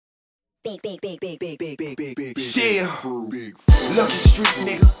Big. Yeah, Luckie Skeet,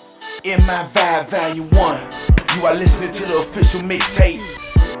 nigga. In my vibe, value 1. You are listening to the official mixtape.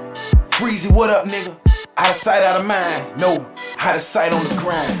 Freezy, what up, nigga? Out of sight, out of mind. No, out of sight on the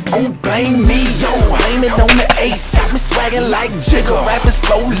grind. Don't blame me, yo. Blame it on the ace. Got me swagging like Jigger, rapping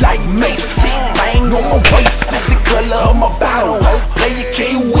slow like Mace. Big bang on my waist. That's the color of my bottle. Player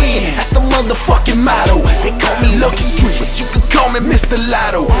can't win. That's the motherfucking motto. They call me Luckie Skeet, but you could call me Mr.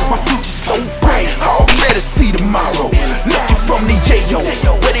 Lotto. My future's so bright, I already see tomorrow. Looking from the Yayo,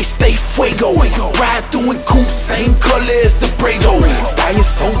 where they stay fuego. Ride through in coupe, same color as the Prado. Style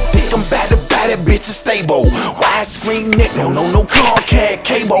so thick, I'm bad to buy that bitch is stable. Widescreen neck, no Comcast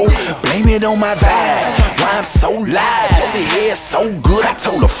cable. Blame it on my vibe, why I'm so live. Told the hair so good, I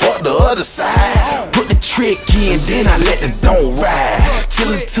told her fuck the other side. Put the trick in, then I let the don't ride.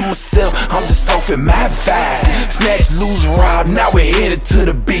 Chillin' to myself, I'm just off in my vibe. Snatch, lose, rob, now we're headed to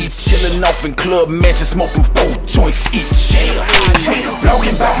the beach. Chillin' off in club mansion, smoking 4 joints each. Niggas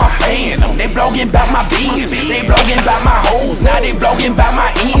blogging about my hands, they blogging about my beans. They blogging about my hoes, now they blogging about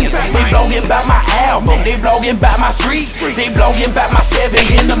my ends. They blogging about my album, they blogging about my streets. They blogging about my 7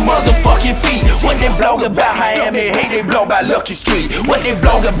 in the motherfucking feet. When they blog about Miami, hey, they blog about Luckie Skeet. When they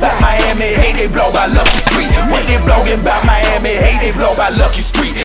blog about Miami, hey, they blog about Luckie Skeet. When they blogging about Miami, hey, they blog about Luckie Skeet.